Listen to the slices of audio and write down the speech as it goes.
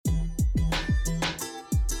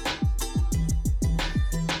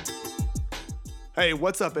Hey,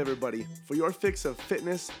 what's up, everybody? For your fix of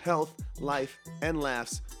fitness, health, life, and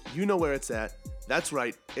laughs, you know where it's at. That's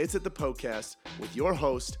right, it's at the podcast with your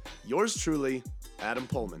host, yours truly, Adam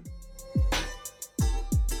Pullman.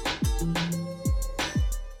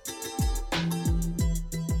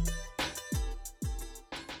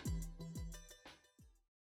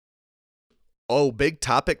 Oh, big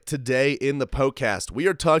topic today in the podcast. We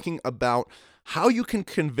are talking about how you can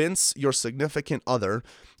convince your significant other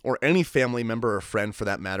or any family member or friend for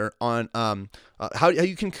that matter on how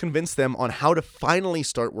you can convince them on how to finally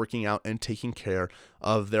start working out and taking care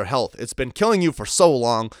of their health. It's been killing you for so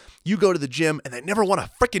long. You go to the gym and they never want to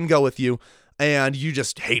freaking go with you and you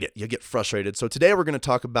just hate it. You get frustrated. So today we're going to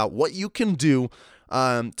talk about what you can do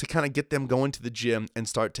to kind of get them going to the gym and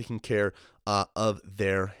start taking care of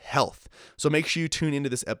their health. So make sure you tune into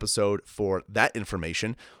this episode for that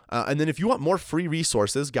information. And then if you want more free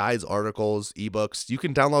resources, guides, articles, ebooks, you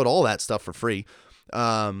can download all that stuff for free.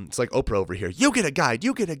 It's like Oprah over here. You get a guide,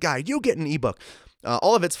 you get a guide, you get an ebook.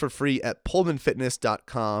 All of it's for free at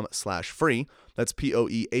pullmanfitness.com/free. That's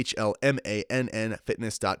POEHLMANN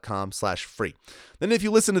fitness.com/free. Then if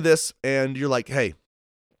you listen to this and you're like, hey,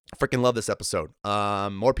 I freaking love this episode.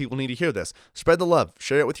 More people need to hear this. Spread the love.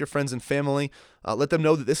 Share it with your friends and family. Let them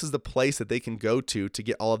know that this is the place that they can go to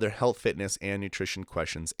get all of their health, fitness, and nutrition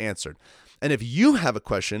questions answered. And if you have a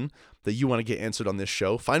question that you want to get answered on this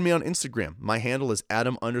show, find me on Instagram. My handle is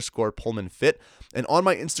Adam_PullmanFit. And on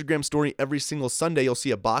my Instagram story every single Sunday, you'll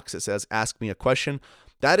see a box that says Ask Me a Question.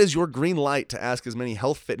 That is your green light to ask as many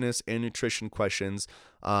health, fitness, and nutrition questions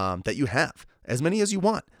that you have. As many as you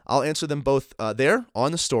want. I'll answer them both there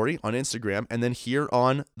on the story on Instagram and then here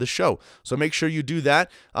on the show. So make sure you do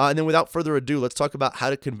that. And then without further ado, let's talk about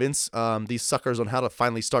how to convince these suckers on how to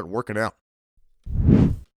finally start working out.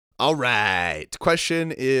 All right.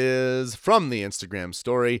 Question is from the Instagram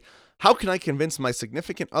story. How can I convince my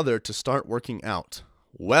significant other to start working out?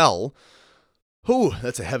 Well,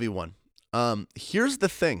 that's a heavy one. Here's the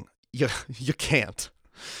thing. You can't.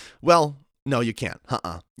 Well, no, you can't.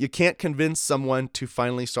 You can't convince someone to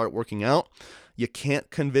finally start working out. You can't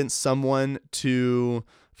convince someone to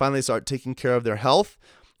finally start taking care of their health,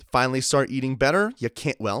 finally start eating better. You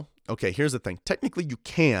can't. Well, okay, here's the thing. Technically, you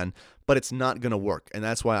can, but it's not going to work. And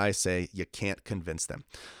that's why I say you can't convince them.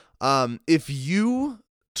 If you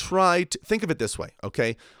try to think of it this way,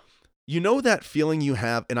 okay? You know that feeling you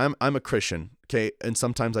have, and I'm a Christian, okay? And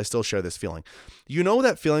sometimes I still share this feeling. You know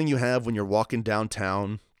that feeling you have when you're walking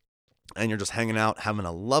downtown and you're just hanging out, having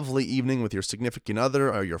a lovely evening with your significant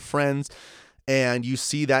other or your friends, and you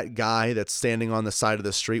see that guy that's standing on the side of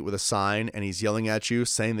the street with a sign, and he's yelling at you,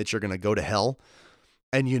 saying that you're going to go to hell,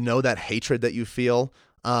 and you know that hatred that you feel,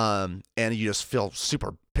 and you just feel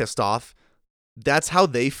super pissed off. That's how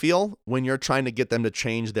they feel when you're trying to get them to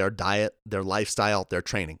change their diet, their lifestyle, their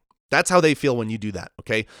training. That's how they feel when you do that,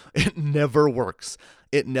 okay? It never works.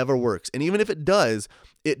 It never works. And even if it does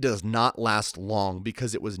not last long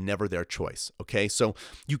because it was never their choice, okay? So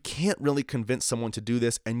you can't really convince someone to do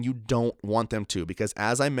this, and you don't want them to because,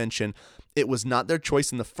 as I mentioned, it was not their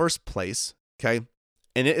choice in the first place, okay?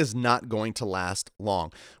 And it is not going to last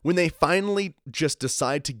long. When they finally just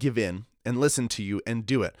decide to give in and listen to you and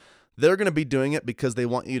do it, they're going to be doing it because they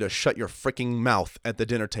want you to shut your freaking mouth at the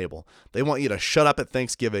dinner table. They want you to shut up at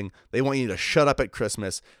Thanksgiving. They want you to shut up at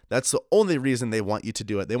Christmas. That's the only reason they want you to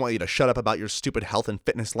do it. They want you to shut up about your stupid health and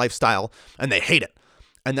fitness lifestyle, and they hate it.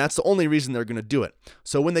 And that's the only reason they're going to do it.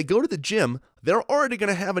 So when they go to the gym, they're already going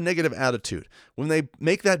to have a negative attitude. When they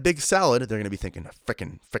make that big salad, they're going to be thinking,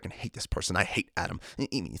 freaking hate this person. I hate Adam.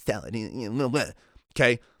 Eating salad.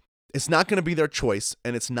 Okay? It's not going to be their choice,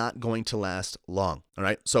 and it's not going to last long, all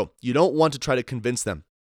right? So you don't want to try to convince them.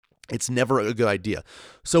 It's never a good idea.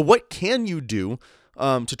 So what can you do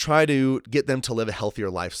to try to get them to live a healthier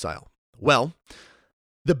lifestyle? Well,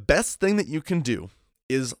 the best thing that you can do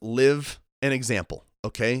is live an example,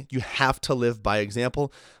 okay? You have to live by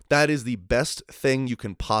example. That is the best thing you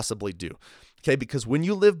can possibly do, okay? Because when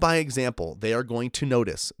you live by example, they are going to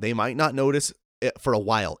notice. They might not notice it for a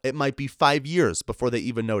while. It might be 5 years before they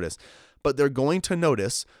even notice, but they're going to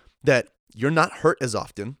notice that you're not hurt as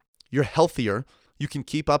often. You're healthier. You can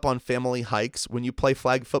keep up on family hikes. When you play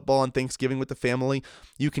flag football on Thanksgiving with the family,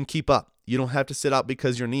 you can keep up. You don't have to sit out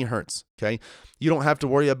because your knee hurts, okay? You don't have to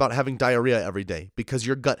worry about having diarrhea every day because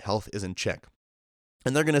your gut health is in check.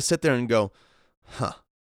 And they're going to sit there and go,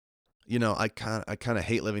 I kind of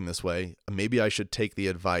hate living this way. Maybe I should take the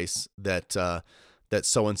advice that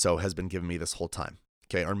so-and-so has been giving me this whole time,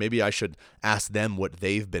 okay? Or maybe I should ask them what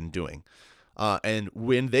they've been doing. And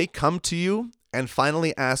when they come to you and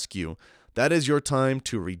finally ask you, that is your time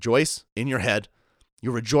to rejoice in your head.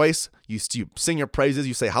 You rejoice, you sing your praises,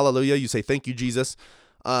 you say hallelujah, you say thank you, Jesus,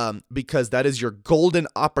 because that is your golden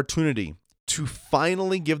opportunity to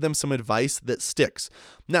finally give them some advice that sticks.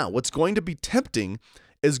 Now, what's going to be tempting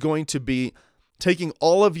is going to be taking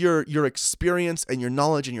all of your experience and your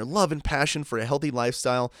knowledge and your love and passion for a healthy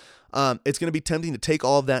lifestyle. It's going to be tempting to take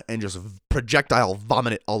all of that and just projectile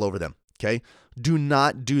vomit it all over them, okay? Do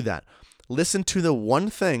not do that. Listen to the one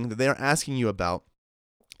thing that they are asking you about.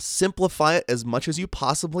 Simplify it as much as you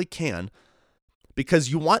possibly can, because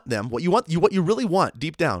you want them, what you really want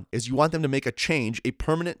deep down is you want them to make a change, a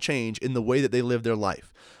permanent change in the way that they live their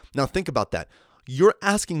life. Now think about that. You're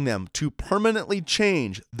asking them to permanently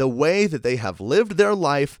change the way that they have lived their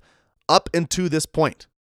life up into this point.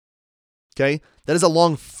 Okay? That is a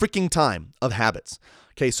long freaking time of habits.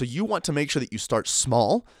 Okay, so you want to make sure that you start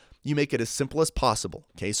small, you make it as simple as possible.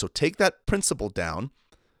 Okay, so take that principle down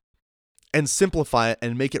and simplify it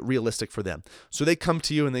and make it realistic for them. So they come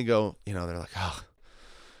to you and they go, they're like,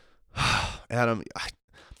 oh, Adam,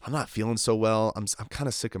 I'm not feeling so well. I'm kind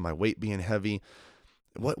of sick of my weight being heavy.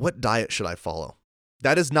 What diet should I follow?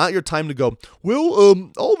 That is not your time to go,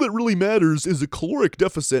 well, all that really matters is a caloric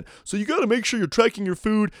deficit. So you got to make sure you're tracking your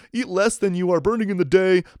food, eat less than you are burning in the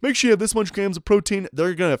day, make sure you have this much grams of protein.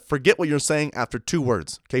 They're going to forget what you're saying after 2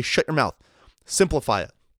 words. Okay, shut your mouth. Simplify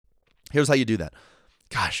it. Here's how you do that.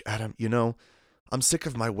 Gosh, Adam, I'm sick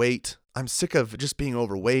of my weight. I'm sick of just being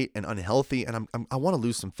overweight and unhealthy, and I want to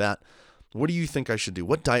lose some fat. What do you think I should do?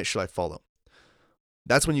 What diet should I follow?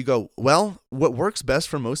 That's when you go, well, what works best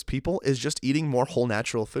for most people is just eating more whole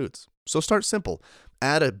natural foods. So start simple.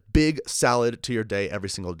 Add a big salad to your day every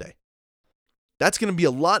single day. That's going to be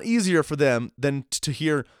a lot easier for them than to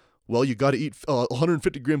hear, well, you got to eat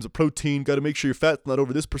 150 grams of protein, got to make sure your fat's not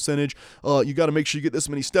over this percentage, you got to make sure you get this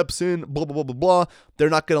many steps in, blah, blah, blah, blah, blah. They're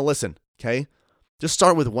not going to listen, okay? Just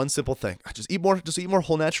start with one simple thing. Just eat more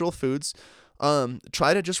whole natural foods.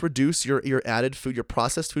 Try to just reduce your added food, your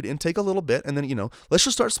processed food intake a little bit. And then, let's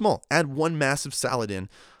just start small. Add one massive salad in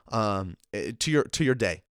to your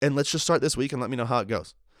day. And let's just start this week and let me know how it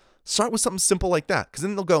goes. Start with something simple like that, because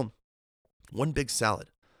then they'll go, one big salad.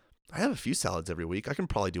 I have a few salads every week. I can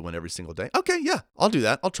probably do one every single day. Okay, yeah, I'll do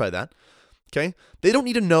that. I'll try that. Okay? They don't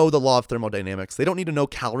need to know the law of thermodynamics. They don't need to know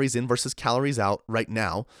calories in versus calories out right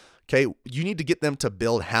now. Okay? You need to get them to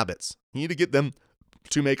build habits. You need to get them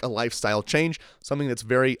to make a lifestyle change, something that's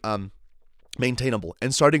very maintainable.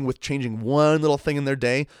 And starting with changing one little thing in their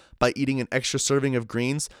day by eating an extra serving of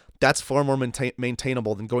greens, that's far more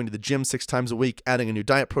maintainable than going to the gym 6 times a week, adding a new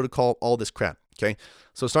diet protocol, all this crap. Okay,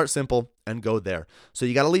 so start simple and go there. So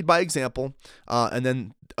you got to lead by example, and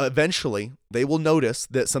then eventually they will notice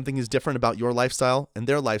that something is different about your lifestyle and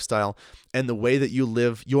their lifestyle, and the way that you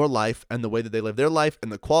live your life and the way that they live their life,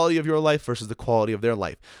 and the quality of your life versus the quality of their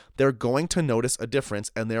life. They're going to notice a difference,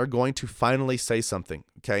 and they're going to finally say something.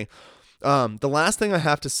 Okay, the last thing I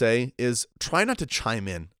have to say is try not to chime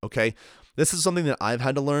in. Okay, this is something that I've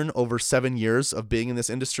had to learn over 7 years of being in this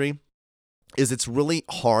industry. Is it's really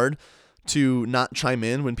hard to not chime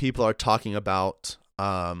in when people are talking about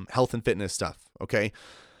health and fitness stuff, okay?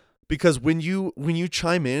 Because when you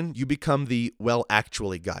chime in, you become the well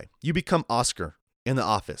actually guy. You become Oscar in The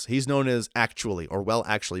Office. He's known as actually or well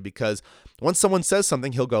actually, because once someone says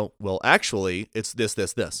something, he'll go, well, actually, it's this,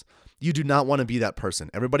 this, this. You do not want to be that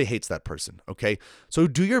person. Everybody hates that person, okay? So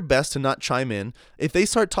do your best to not chime in. If they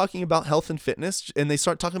start talking about health and fitness and they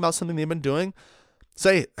start talking about something they've been doing,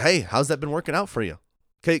 say, hey, how's that been working out for you?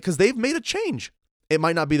 Okay, because they've made a change. It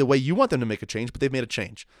might not be the way you want them to make a change, but they've made a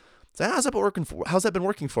change. So how's that been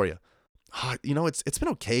working for you? It's been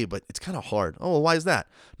okay, but it's kind of hard. Oh, well, why is that?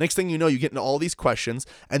 Next thing you know, you get into all these questions,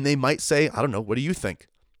 and they might say, I don't know, what do you think?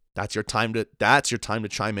 That's your time to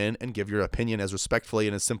chime in and give your opinion as respectfully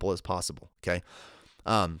and as simple as possible. Okay,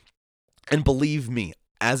 and believe me,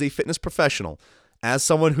 as a fitness professional, as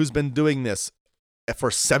someone who's been doing this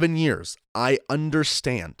for 7 years, I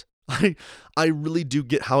understand. I really do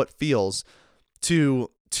get how it feels to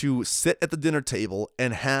sit at the dinner table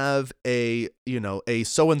and have a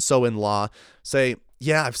so-and-so-in-law say,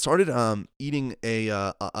 yeah, I've started eating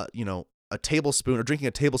a tablespoon or drinking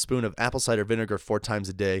a tablespoon of apple cider vinegar 4 times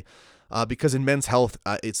a day because in Men's Health,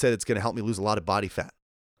 it said it's going to help me lose a lot of body fat.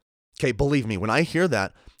 Okay, believe me, when I hear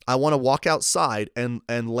that, I want to walk outside and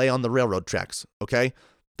lay on the railroad tracks, okay?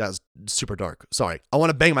 That's super dark. Sorry. I want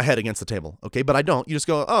to bang my head against the table. Okay. But I don't. You just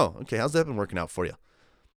go, oh, okay. How's that been working out for you?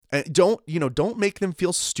 And don't make them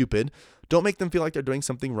feel stupid. Don't make them feel like they're doing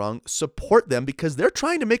something wrong. Support them because they're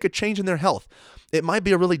trying to make a change in their health. It might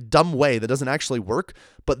be a really dumb way that doesn't actually work,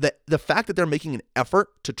 but the fact that they're making an effort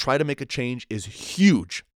to try to make a change is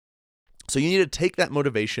huge. So you need to take that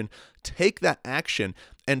motivation, take that action,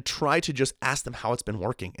 and try to just ask them how it's been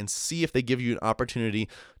working and see if they give you an opportunity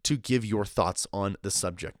to give your thoughts on the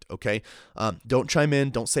subject, okay? Don't chime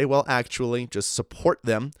in. Don't say, well, actually. Just support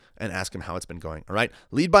them and ask them how it's been going, all right?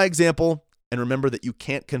 Lead by example, and remember that you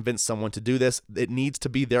can't convince someone to do this. It needs to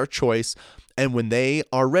be their choice, and when they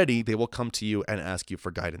are ready, they will come to you and ask you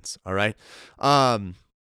for guidance, all right?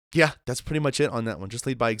 Yeah, that's pretty much it on that one. Just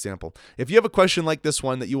lead by example. If you have a question like this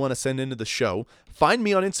one that you want to send into the show, find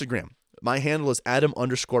me on Instagram. My handle is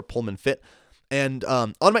Adam_PullmanFit. And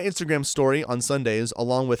on my Instagram story on Sundays,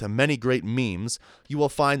 along with many great memes, you will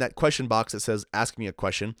find that question box that says Ask Me a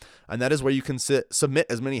Question. And that is where you can submit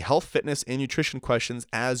as many health, fitness, and nutrition questions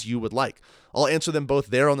as you would like. I'll answer them both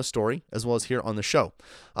there on the story as well as here on the show.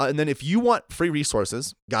 And then if you want free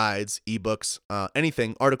resources, guides, ebooks,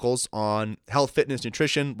 anything, articles on health, fitness,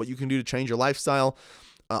 nutrition, what you can do to change your lifestyle,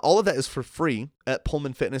 all of that is for free at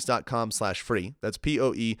PullmanFitness.com/free. That's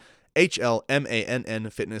POEHLMANN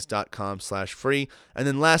fitness.com/free. And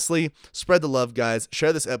then lastly, spread the love, guys.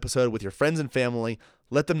 Share this episode with your friends and family.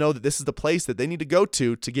 Let them know that this is the place that they need to go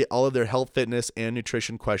to get all of their health, fitness, and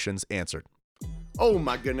nutrition questions answered. Oh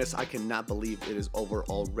my goodness, I cannot believe it is over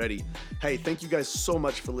already. Hey, thank you guys so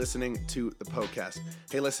much for listening to the podcast.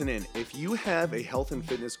 Hey, listen in. If you have a health and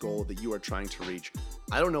fitness goal that you are trying to reach,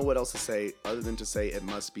 I don't know what else to say other than to say it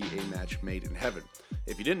must be a match made in heaven.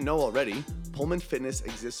 If you didn't know already, Pullman Fitness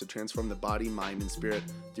exists to transform the body, mind, and spirit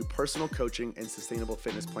through personal coaching and sustainable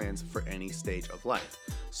fitness plans for any stage of life.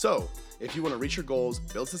 So, if you want to reach your goals,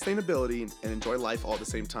 build sustainability, and enjoy life all at the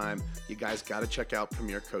same time, you guys got to check out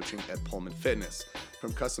Premier Coaching at Pullman Fitness.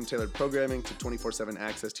 From custom tailored programming to 24/7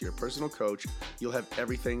 access to your personal coach, you'll have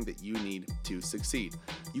everything that you need to succeed.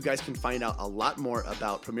 You guys can find out a lot more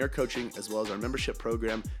about Premier Coaching as well as our membership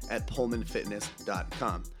program at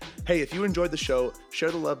PullmanFitness.com. Hey, if you enjoyed the show, share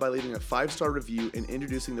the love by leaving a 5-star review and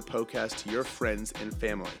introducing the podcast to your friends and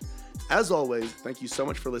family. As always, thank you so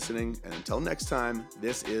much for listening, and until next time,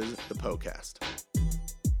 this is the podcast.